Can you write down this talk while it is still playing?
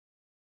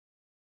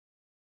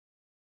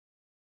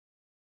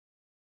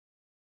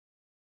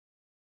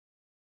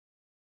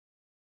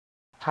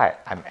Hi,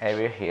 I'm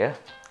Ariel here.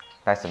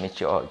 Nice to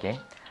meet you all again.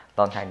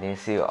 Long time didn't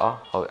see you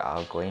all. Hope you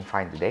are going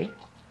fine today.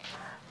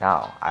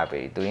 Now, I'll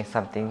be doing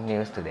something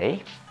new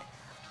today.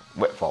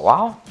 Wait for a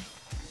while.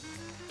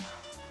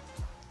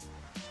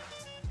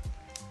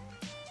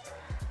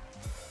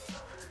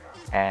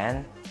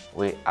 And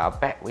we are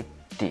back with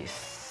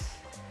this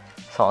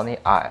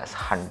Sony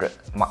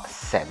RX100 Mark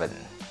 7.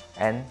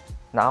 And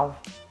now,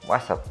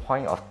 what's the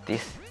point of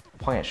this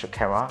point and shoot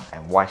camera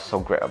and why so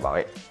great about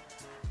it?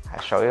 I'll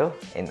show you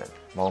in a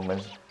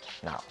moment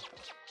now.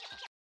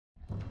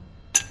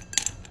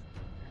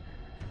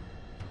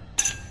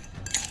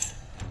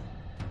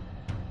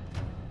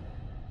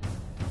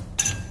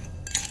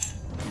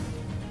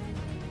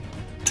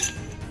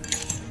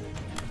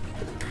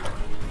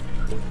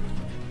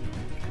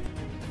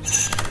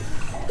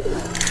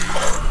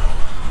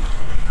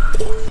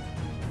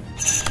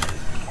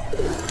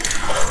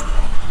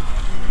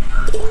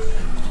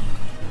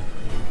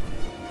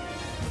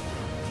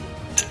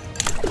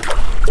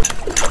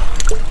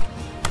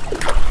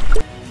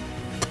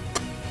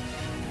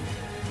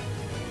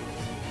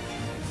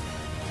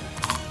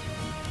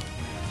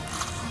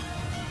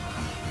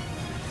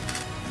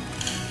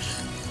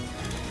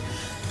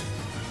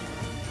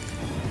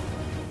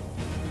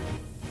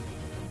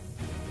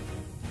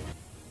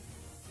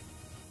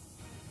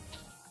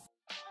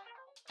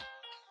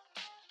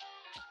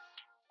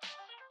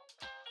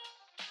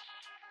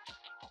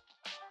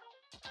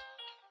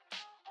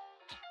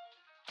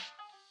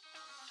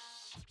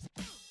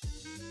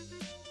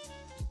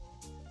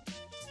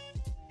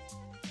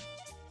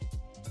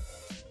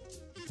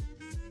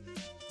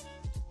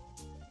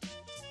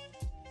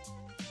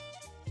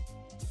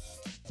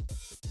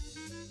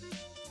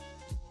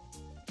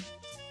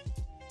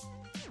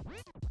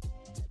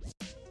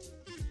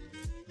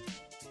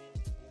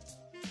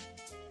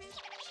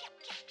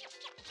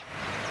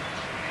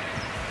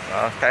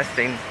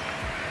 Testing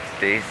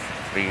this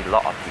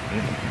vlog of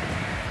bein.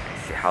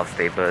 See how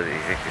stable is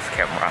it, this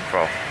camera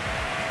from.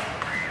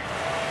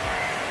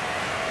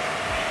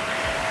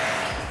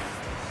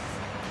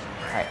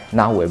 Right,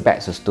 now we're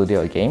back to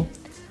studio again.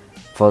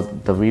 For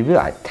the review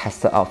I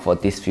tested out for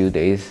these few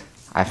days,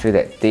 I feel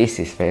that this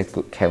is very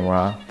good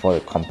camera for the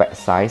compact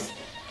size,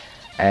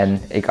 and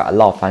it got a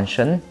lot of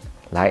function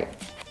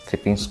like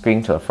flipping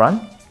screen to the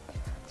front,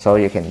 so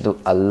you can do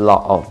a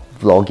lot of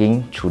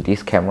vlogging through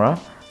this camera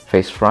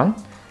face front.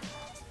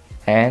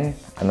 And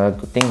another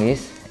good thing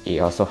is it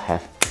also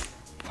have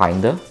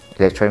finder,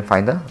 electronic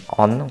finder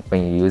on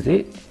when you use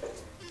it.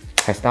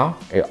 Press down,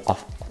 it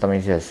off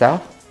automatically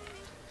itself.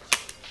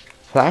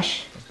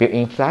 Flash,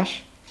 built-in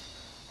flash,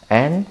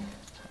 and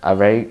a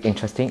very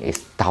interesting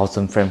is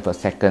 1000 frames per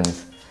second.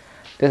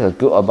 This is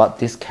good about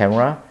this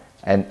camera,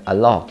 and a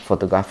lot of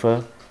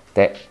photographers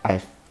that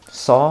I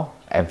saw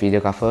and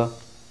videographer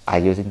are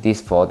using this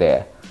for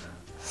their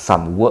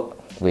some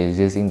work with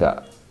using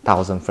the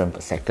 1000 frames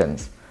per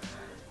second.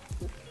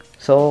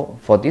 So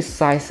for this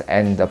size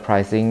and the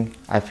pricing,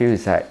 I feel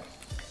it's like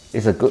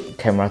it's a good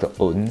camera to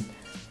own.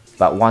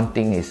 But one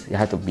thing is you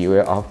have to be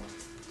aware of.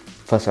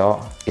 First of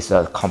all, it's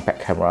a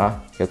compact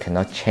camera. You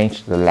cannot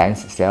change the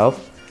lens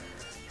itself.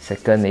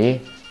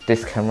 Secondly,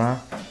 this camera,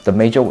 the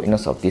major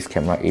weakness of this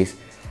camera is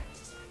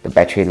the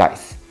battery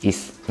life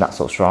is not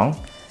so strong,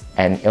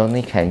 and it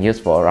only can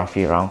use for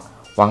roughly around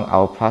 1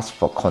 hour plus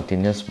for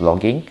continuous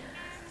vlogging.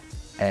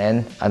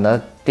 And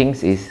another thing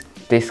is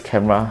this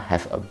camera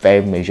has a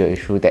very major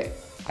issue that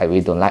I really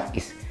don't like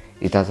is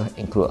it doesn't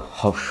include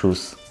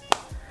horseshoes.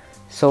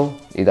 So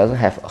it doesn't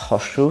have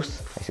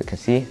horseshoes, as you can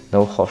see,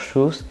 no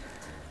horseshoes,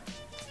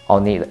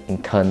 only the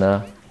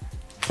internal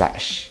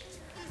flash.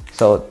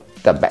 So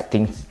the bad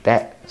thing is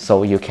that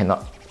so you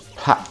cannot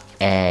plug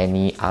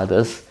any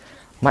others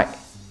mic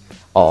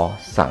or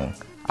some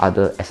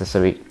other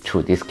accessory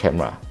through this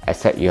camera,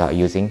 except you are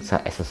using some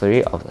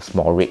accessory of the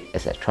small rig,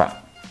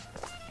 etc.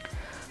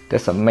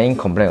 That's the main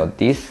complaint of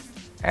this.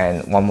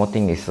 And one more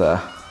thing is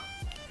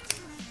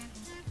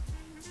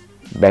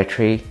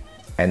battery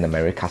and the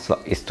memory card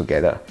slot is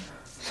together,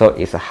 so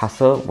it's a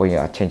hassle when you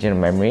are changing the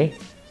memory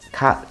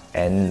card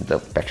and the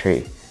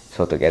battery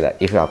so together.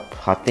 If you are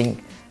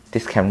putting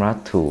this camera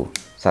to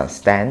some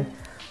stand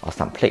or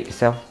some plate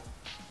itself,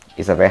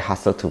 it's a very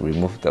hassle to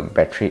remove the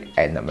battery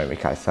and the memory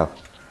card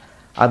itself.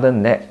 Other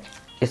than that,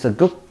 it's a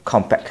good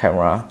compact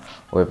camera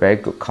with very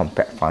good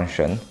compact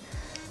function,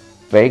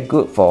 very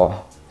good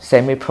for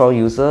semi-pro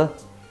user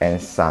and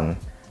some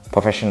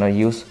professional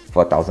use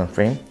for 1000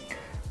 frames.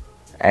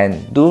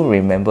 And do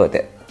remember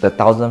that the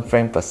 1000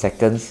 frames per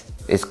second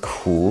is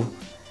cool,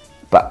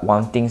 but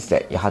one thing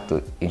that you have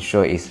to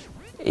ensure is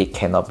it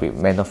cannot be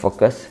manual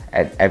focus,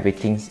 and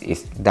everything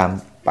is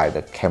done by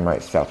the camera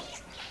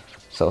itself.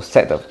 So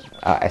set the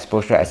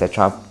exposure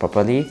etc.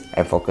 properly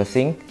and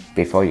focusing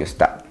before you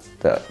start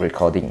the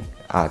recording.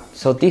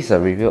 So this is a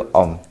review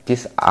on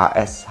this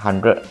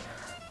RX100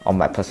 on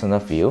my personal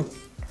view.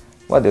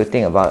 What do you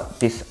think about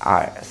this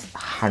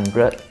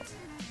RX100,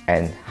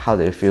 and how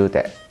do you feel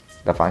that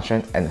the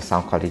function and the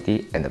sound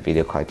quality and the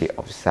video quality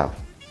of itself?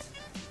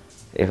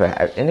 If you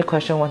have any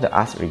question want to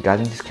ask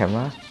regarding this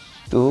camera,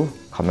 do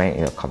comment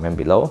in the comment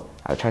below.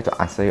 I'll try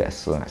to answer you as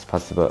soon as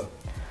possible.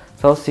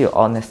 So see you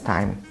all next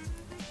time.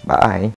 Bye.